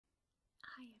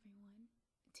Hi everyone.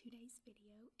 Today's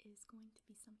video is going to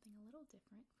be something a little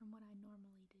different from what I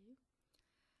normally do.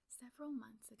 Several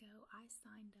months ago, I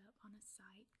signed up on a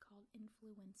site called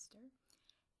Influenster,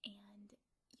 and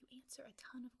you answer a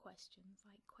ton of questions,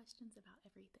 like questions about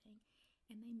everything,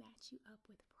 and they match you up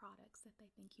with products that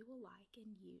they think you will like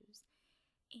and use.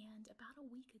 And about a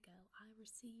week ago, I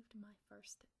received my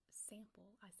first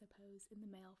sample, I suppose, in the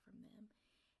mail from them.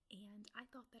 And I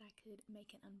thought that I could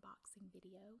make an unboxing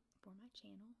video for my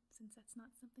channel, since that's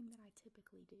not something that I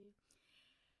typically do.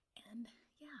 And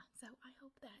yeah, so I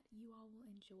hope that you all will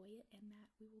enjoy it and that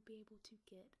we will be able to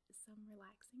get some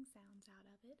relaxing sounds out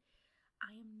of it.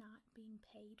 I am not being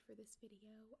paid for this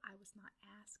video. I was not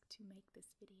asked to make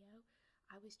this video.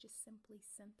 I was just simply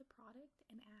sent the product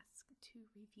and asked to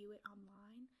review it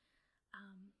online.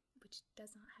 Which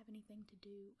does not have anything to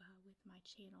do with my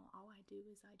channel. All I do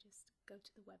is I just go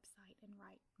to the website and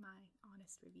write my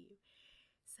honest review.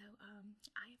 So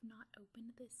I have not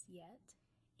opened this yet,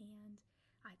 and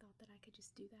I thought that I could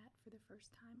just do that for the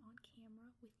first time on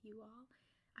camera with you all.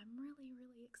 I'm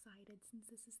really excited since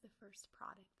this is the first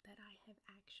product that I have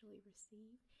actually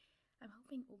received. I'm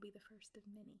hoping it will be the first of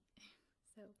many,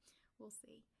 so we'll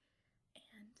see.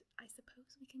 And I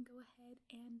suppose we can go ahead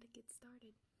and get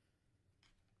started.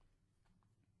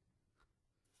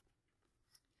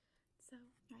 So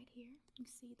right here you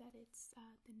see that it's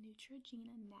the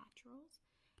Neutrogena Naturals,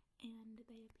 and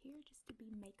they appear just to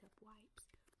be makeup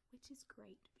wipes, which is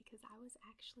great because I was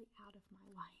actually out of my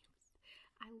wipes.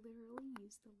 I literally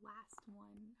used the last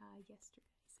one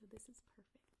yesterday, so this is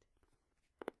perfect.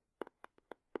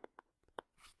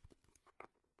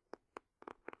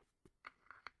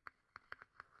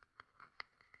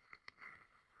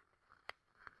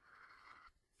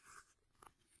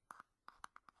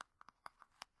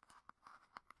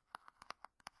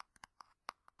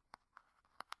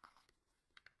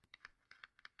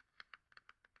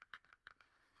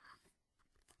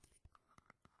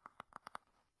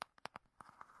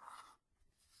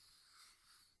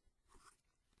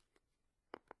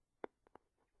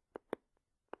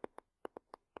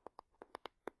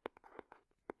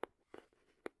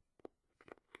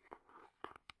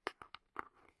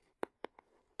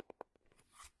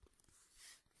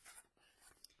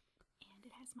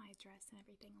 It has my address and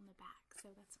everything on the back, so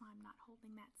that's why I'm not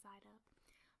holding that side up.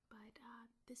 But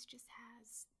this just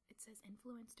has, it says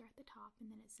Influenster at the top, and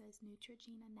then it says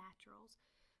Neutrogena Naturals,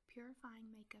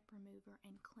 Purifying Makeup Remover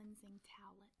and Cleansing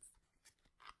Towelettes.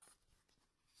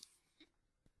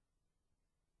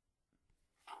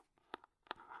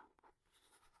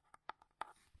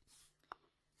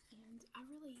 And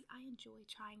I enjoy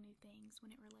trying new things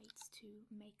when it relates to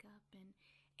makeup and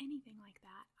anything like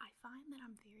that. I find that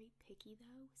I'm very picky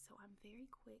though, so I'm very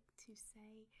quick to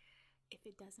say if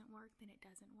it doesn't work, then it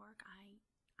doesn't work.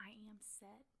 I am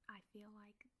set. I feel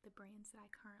like the brands that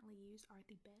I currently use are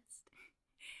the best.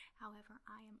 However,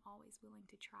 I am always willing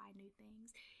to try new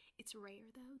things. It's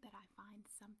rare though that I find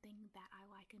something that I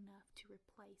like enough to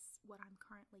replace what I'm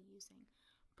currently using,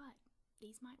 but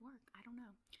these might work. I don't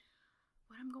know.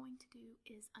 What I'm going to do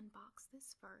is unbox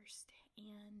this first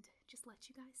and just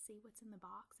let you guys see what's in the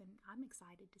box, and I'm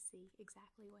excited to see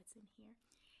exactly what's in here.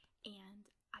 And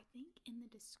I think in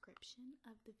the description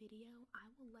of the video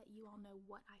I will let you all know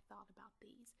what I thought about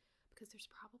these, because there's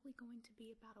probably going to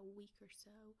be about a week or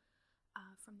so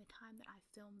from the time that I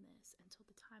film this until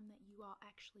the time that you all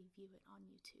actually view it on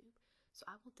YouTube. So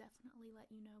I will definitely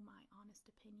let you know my honest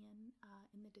opinion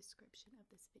in the description of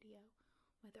this video,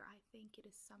 whether I think it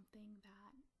is something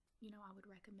that, I would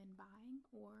recommend buying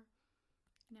or,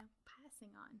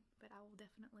 passing on. But I will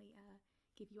definitely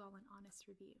give you all an honest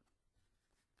review.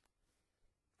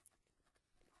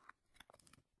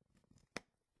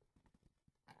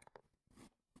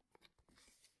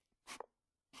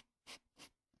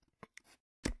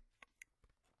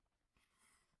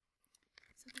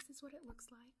 So this is what it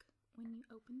looks like when you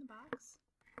open the box.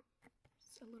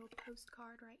 Just a little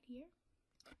postcard right here,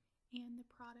 and the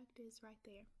product is right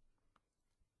there.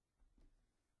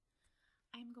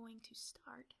 I'm going to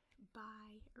start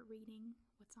by reading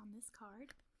what's on this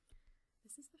card.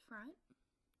 This is the front,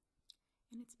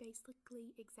 and it's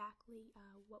basically exactly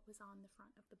what was on the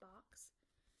front of the box.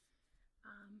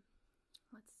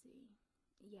 Let's see.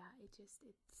 Yeah, it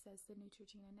says the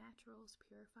Neutrogena Naturals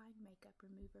Purifying Makeup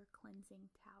Remover Cleansing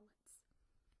Towelettes.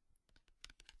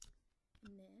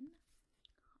 And then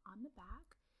on the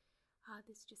back,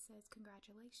 this just says,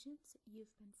 congratulations,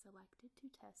 you've been selected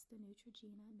to test the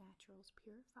Neutrogena Naturals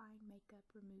Purifying Makeup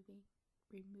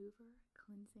Remover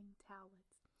Cleansing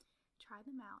Towelettes. Try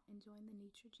them out and join the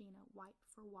Neutrogena Wipe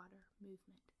for Water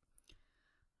movement.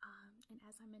 And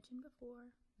as I mentioned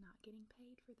before, not getting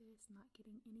paid for this, not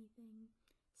getting anything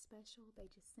special.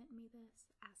 They just sent me this,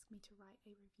 asked me to write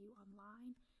a review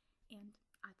online, and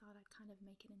I thought I'd kind of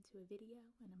make it into a video,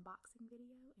 an unboxing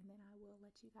video, and then I will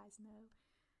let you guys know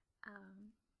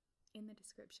in the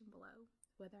description below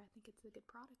whether I think it's a good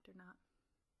product or not.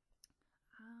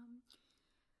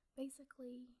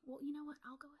 Basically, well, you know what?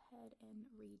 I'll go ahead and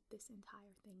read this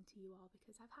entire thing to you all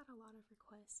because I've had a lot of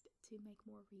requests to make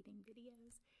more reading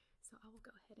videos. So I will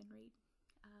go ahead and read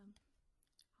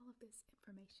all of this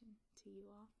information to you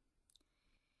all.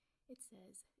 It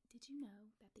says, did you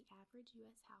know that the average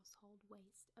U.S. household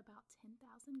wastes about 10,000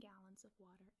 gallons of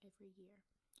water every year?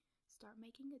 Start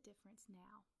making a difference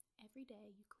now. Every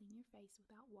day you clean your face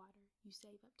without water, you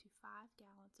save up to 5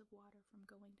 gallons of water from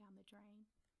going down the drain.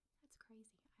 That's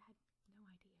crazy. I had no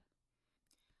idea.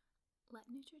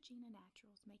 Let Neutrogena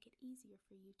Naturals make it easier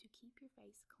for you to keep your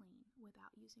face clean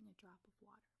without using a drop of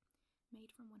water.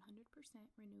 Made from 100%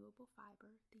 renewable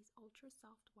fiber, these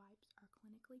ultra-soft wipes are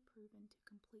clinically proven to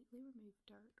completely remove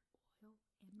dirt, oil,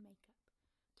 and makeup,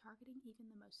 targeting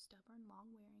even the most stubborn,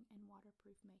 long-wearing, and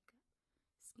waterproof makeup.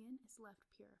 Skin is left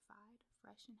purified,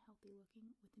 fresh and healthy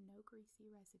looking with no greasy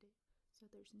residue, so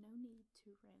there's no need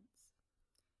to rinse.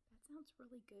 That sounds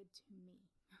really good to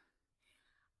me.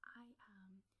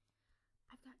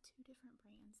 I've got 2 different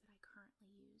brands that I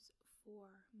currently use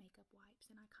for makeup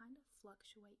wipes, and I kind of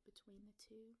fluctuate between the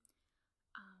 2.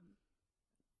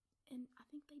 And I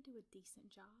think they do a decent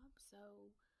job,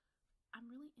 so I'm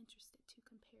really interested to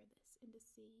compare this and to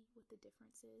see what the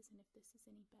difference is and if this is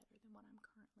any better than what I'm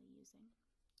currently using.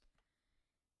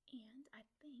 And I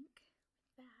think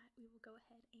with that, we will go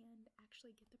ahead and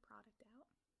actually get the product out.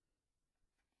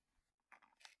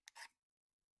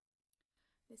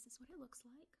 This is what it looks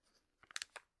like.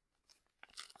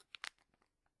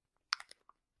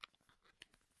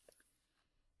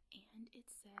 And it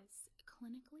says,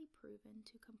 clinically proven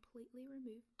to completely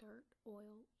remove dirt,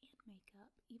 oil, and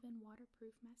makeup, even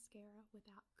waterproof mascara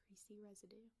without greasy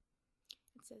residue.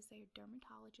 It says they are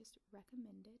dermatologist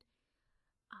recommended,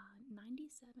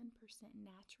 97%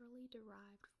 naturally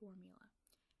derived formula.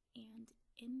 And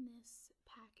in this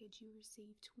package, you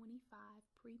receive 25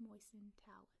 pre-moistened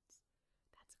towelettes.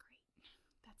 That's great.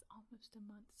 That's almost a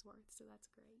month's worth, so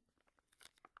that's great.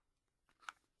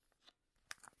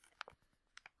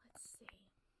 Let's see.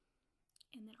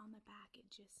 And then on the back, it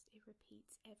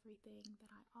repeats everything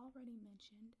that I already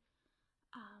mentioned.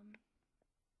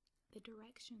 The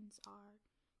directions are: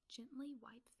 gently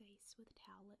wipe face with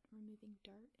towelette, removing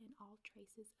dirt and all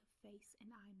traces of face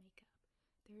and eye makeup.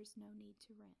 There is no need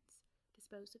to rinse.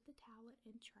 Dispose of the towelette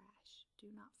in trash. Do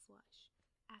not flush.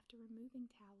 After removing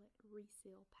towelette,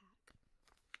 reseal pack.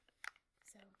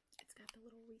 So it's got the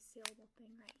little resealable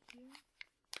thing right here,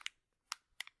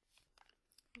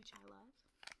 which I love.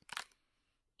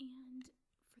 And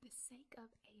for the sake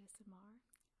of ASMR,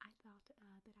 I thought that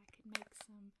I could make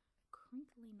some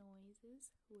crinkly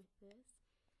noises with this.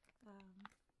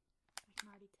 I can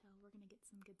already tell we're going to get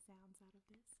some good sounds out of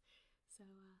this. So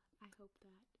I hope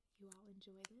that you all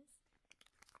enjoy this.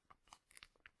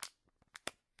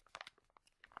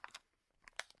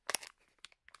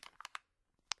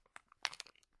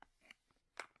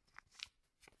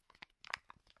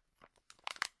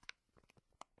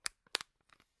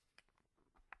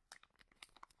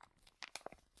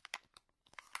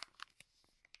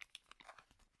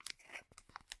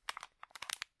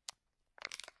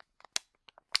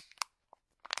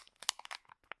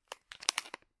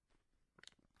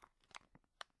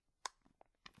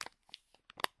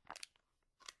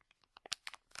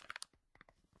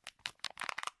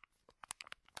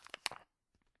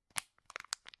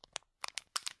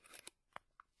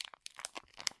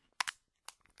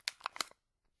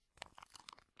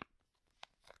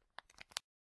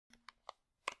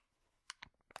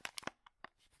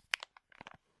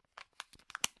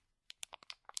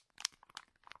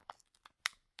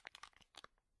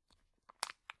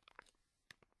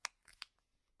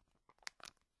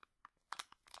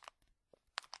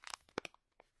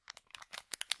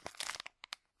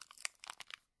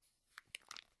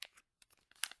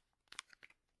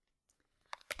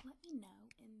 Let me know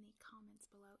in the comments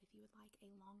below if you would like a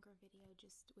longer video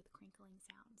just with crinkling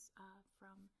sounds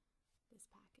from this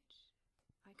package.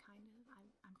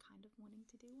 I'm kind of wanting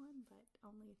to do one, but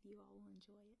only if you all will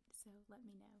enjoy it. So let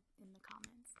me know in the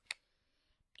comments.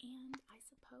 And I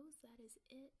suppose that is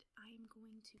it. I am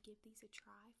going to give these a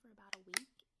try for about a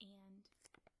week, and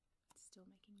it's still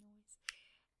making noise.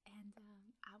 And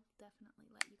I will definitely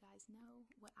let you guys know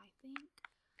what I think.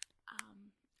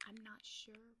 I'm not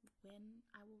sure when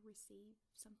I will receive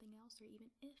something else, or even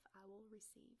if I will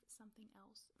receive something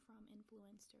else from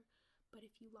Influenster. But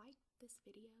if you like this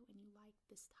video and you like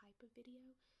this type of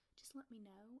video, just let me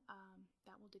know.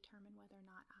 That will determine whether or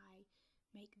not I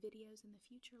make videos in the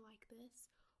future like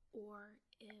this, or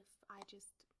if I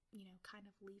just, kind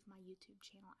of leave my YouTube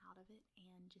channel out of it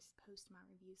and just post my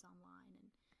reviews online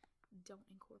and don't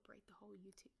incorporate the whole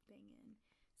YouTube thing in.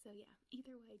 So yeah,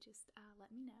 either way, just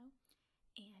let me know.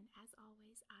 And as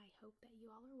always, I hope that you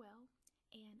all are well,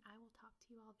 and I will talk to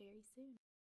you all very soon.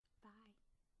 Bye.